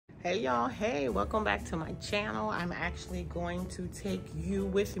Hey y'all, hey, welcome back to my channel. I'm actually going to take you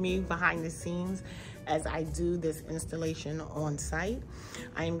with me behind the scenes as I do this installation on site.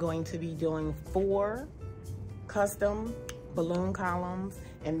 I am going to be doing 4 custom balloon columns,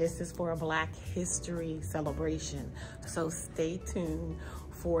 and this is for a Black History celebration. So stay tuned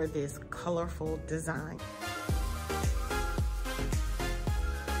for this colorful design.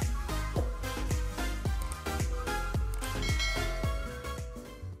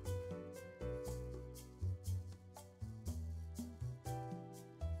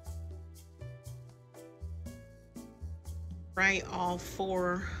 Right, all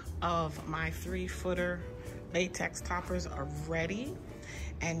 4 of my 3-footer latex toppers are ready,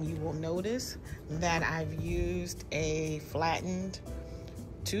 and you will notice that I've used a flattened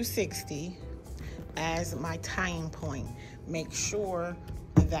 260 as my tying point. Make sure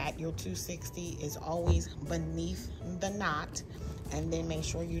that your 260 is always beneath the knot, and then make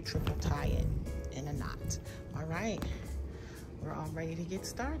sure you triple tie it in a knot. All right, we're all ready to get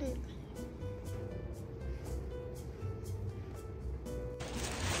started.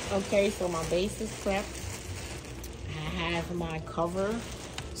 Okay, so my base is prepped. I have my cover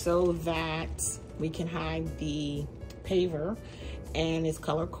so that we can hide the paver, and it's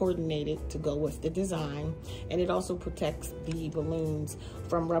color coordinated to go with the design. And it also protects the balloons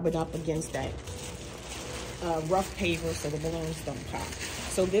from rubbing up against that rough paver so the balloons don't pop.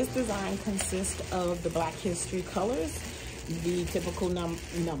 So this design consists of the Black History colors, the typical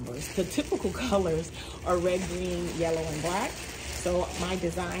numbers. The typical colors are red, green, yellow, and black. So my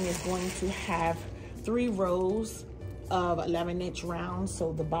design is going to have 3 rows of 11-inch rounds.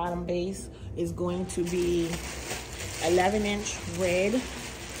 So the bottom base is going to be 11-inch red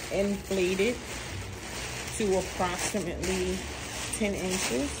inflated to approximately 10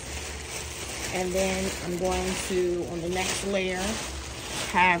 inches. And then I'm going to, on the next layer,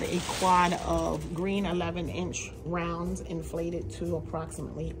 have a quad of green 11-inch rounds inflated to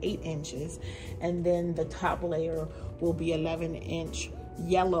approximately 8 inches. And then the top layer will be 11-inch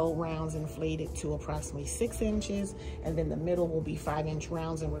yellow rounds inflated to approximately 6 inches. And then the middle will be 5-inch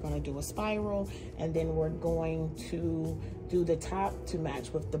rounds, and we're going to do a spiral. And then we're going to do the top to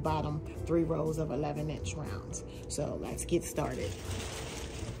match with the bottom 3 rows of 11-inch rounds. So let's get started.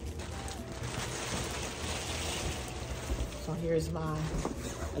 So here's my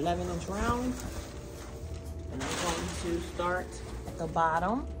 11-inch round, and I'm going to start at the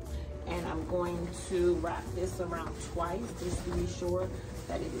bottom, and I'm going to wrap this around twice just to be sure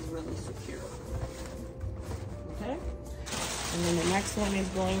that it is really secure. Okay, and then the next one is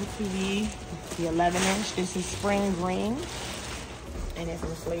going to be the 11-inch. This is spring green, and it's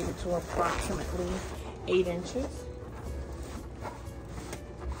inflated to approximately 8 inches.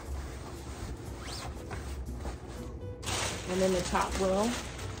 And then the top row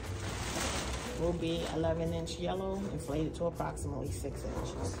will be 11-inch yellow, inflated to approximately 6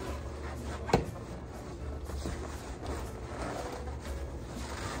 inches.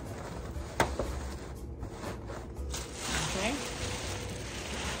 Okay.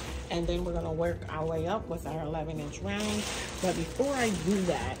 And then we're gonna work our way up with our 11-inch rounds. But before I do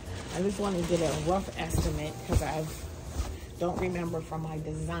that, I just want to get a rough estimate, because I don't remember from my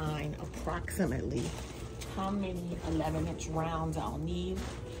design approximately how many 11-inch rounds I'll need.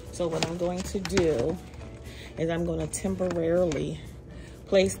 So what I'm going to do is I'm going to temporarily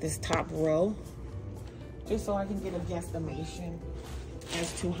place this top row just so I can get a guesstimation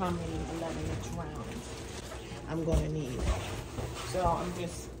as to how many 11-inch rounds I'm going to need. So I'm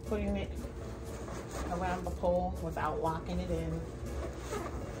just putting it around the pole without locking it in,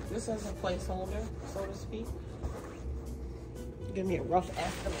 just as a placeholder, so to speak. Give me a rough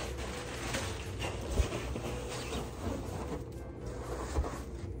estimate.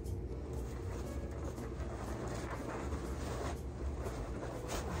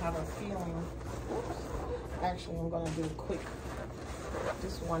 I have a feeling, actually I'm going to do quick,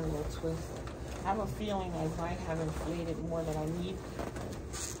 just one little twist. I have a feeling I might have inflated more than I need,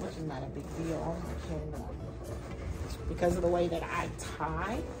 which is not a big deal. I can, because of the way that I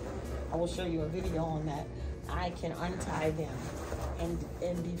tie, I will show you a video on that, I can untie them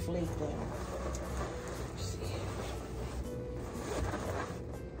and deflate them.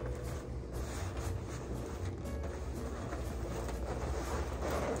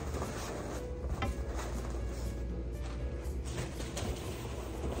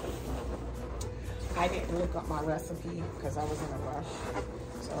 I didn't look up my recipe because I was in a rush,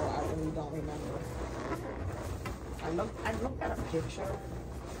 so I really don't remember. I looked at a picture,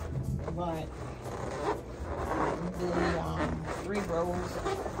 but the 3 rows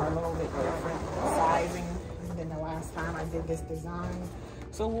are a little bit different sizing than the last time I did this design.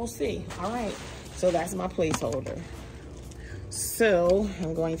 So we'll see. All right, so that's my placeholder. So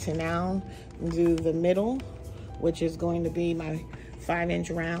I'm going to now do the middle, which is going to be my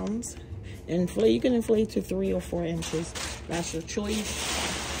 5-inch rounds. Inflate, you can inflate to 3 or 4 inches. That's your choice.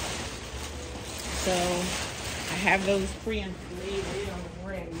 So I have those pre-inflated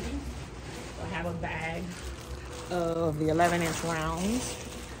already. So I have a bag of the 11-inch rounds,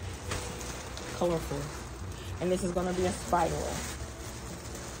 colorful. And this is gonna be a spiral.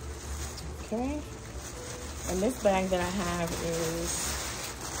 Okay. And this bag that I have is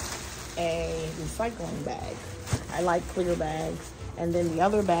a recycling bag. I like clear bags. And then the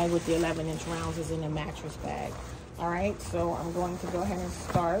other bag with the 11-inch rounds is in a mattress bag. All right, so I'm going to go ahead and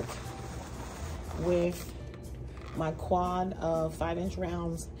start with my quad of 5-inch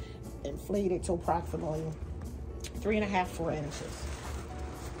rounds inflated to approximately 3.5, 4 inches.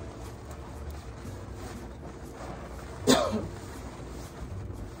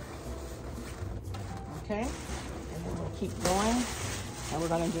 Okay, and then we'll keep going, and we're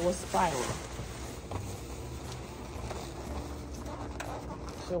gonna do a spiral.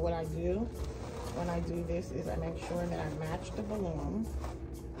 So what I do when I do this is I make sure that I match the balloon.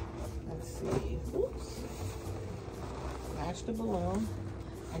 Let's see, oops. Match the balloon,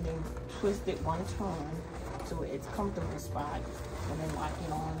 and then twist it one turn to its comfortable spot, and then lock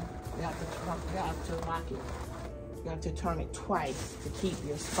it on. You have to lock it. You have to turn it twice to keep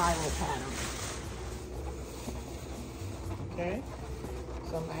your spiral pattern. Okay,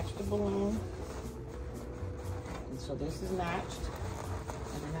 so match the balloon. And so this is matched.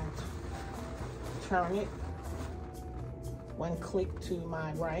 And then I turn it one click to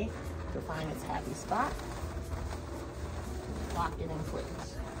my right to find its happy spot. Lock it in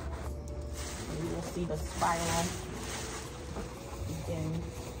place. And you will see the spiral begin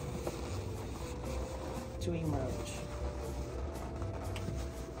to emerge.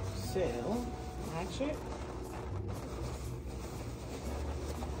 So, match it.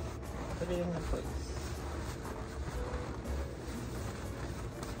 Put it into place.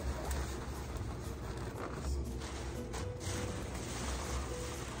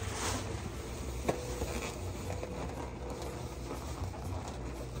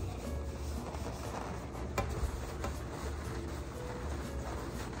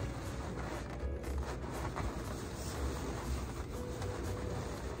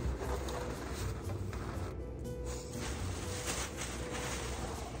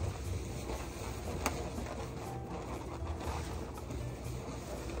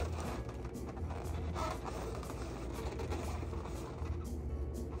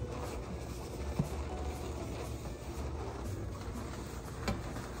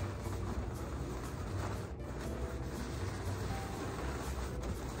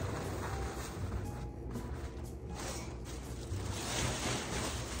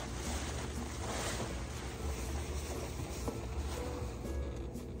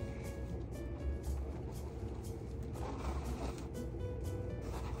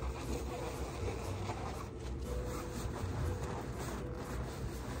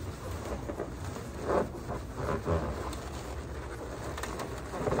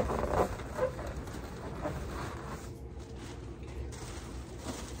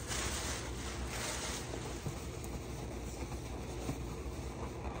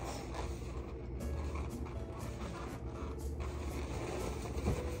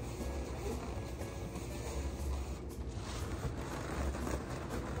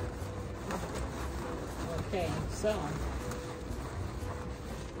 Okay, so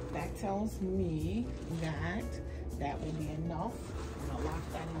that tells me that that will be enough. I'm gonna lock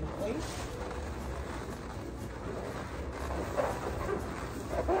that into place.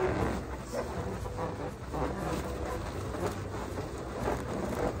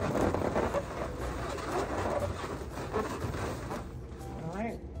 All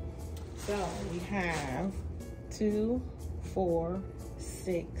right, so we have 2, 4,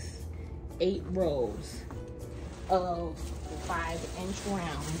 6, 8 rows of the 5-inch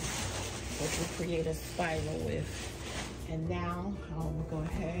rounds, which will create a spiral with. And now I'll go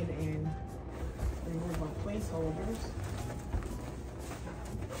ahead and remove my placeholders.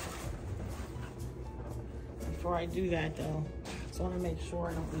 Before I do that though, I just want to make sure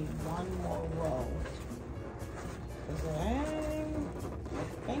I don't need one more row. Because I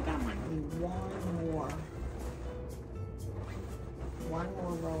think I might need one more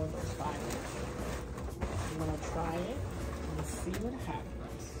row of those 5-inch. I'm gonna try it and see what happens.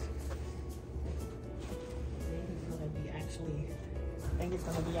 I think it's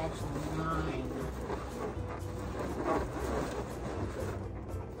gonna be actually 9.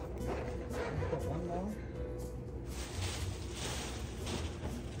 Put one more.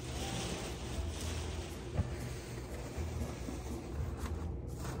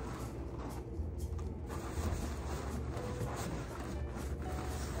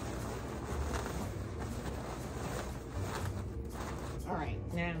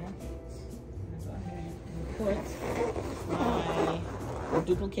 Now, I'm gonna go ahead and put we're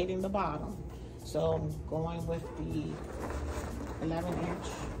duplicating the bottom. So I'm going with the 11-inch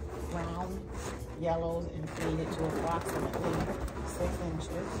round yellows and feed it to approximately 6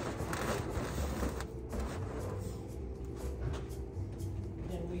 inches.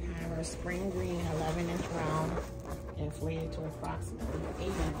 Then we have our spring green 11-inch round inflated to approximately 8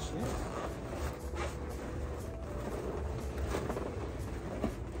 inches.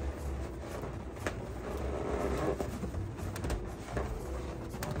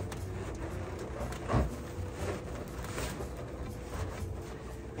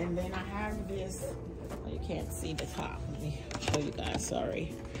 And then I have this, well, you can't see the top. Let me show you guys,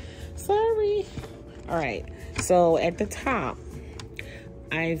 sorry. All right, so at the top,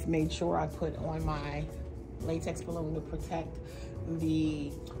 I've made sure I put on my latex balloon to protect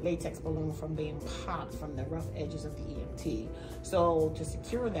the latex balloon from being popped from the rough edges of the EMT. So to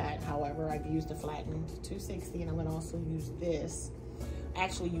secure that, however, I've used a flattened 260, and I'm gonna also use this.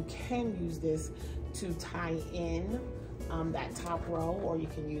 Actually, you can use this to tie in that top row, or you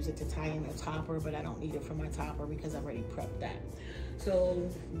can use it to tie in your topper, but I don't need it for my topper because I've already prepped that. So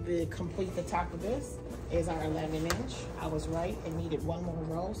to complete the top of this is our 11-inch. I was right, it needed one more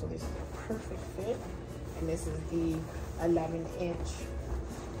row, so this is a perfect fit. And this is the 11-inch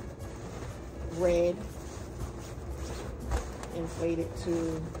red inflated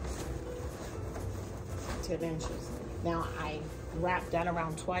to 10 inches. Now I wrapped that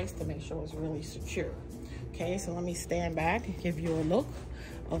around twice to make sure it's really secure. Okay, so let me stand back and give you a look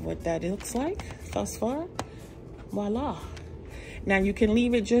of what that looks like thus far. Voila. Now you can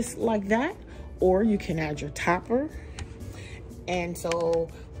leave it just like that, or you can add your topper. And so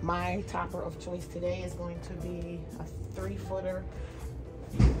my topper of choice today is going to be a 3-footer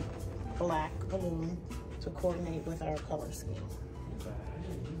black balloon to coordinate with our color scheme.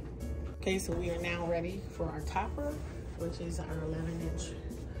 Okay, so we are now ready for our topper, which is our 11-inch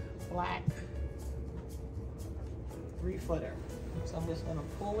black 3-footer. So I'm just gonna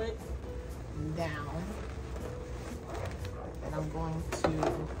pull it down, and I'm going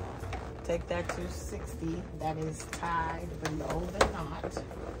to take that 260 that is tied below the knot,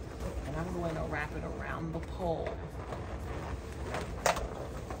 and I'm going to wrap it around the pole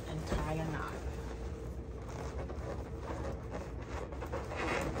and tie a knot.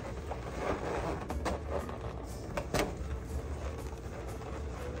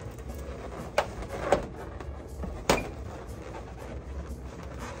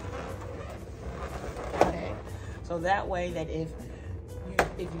 So that way that if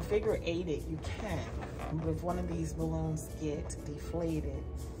you figure 8 it, you can. If one of these balloons get deflated,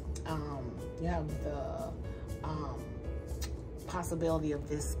 you have the possibility of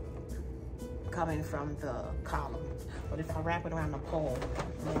this coming from the column. But if I wrap it around the pole,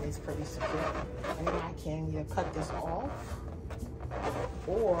 then it's pretty secure. And then I can either cut this off,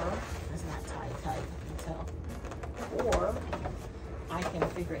 or it's not tight, you can tell. Or I can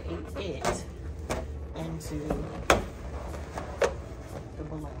figure 8 it into the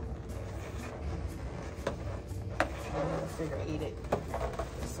balloon. I'm going to figure 8 it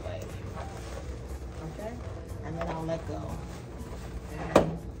this way. Okay? And then I'll let go.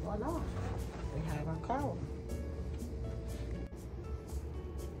 And voila, we have our column.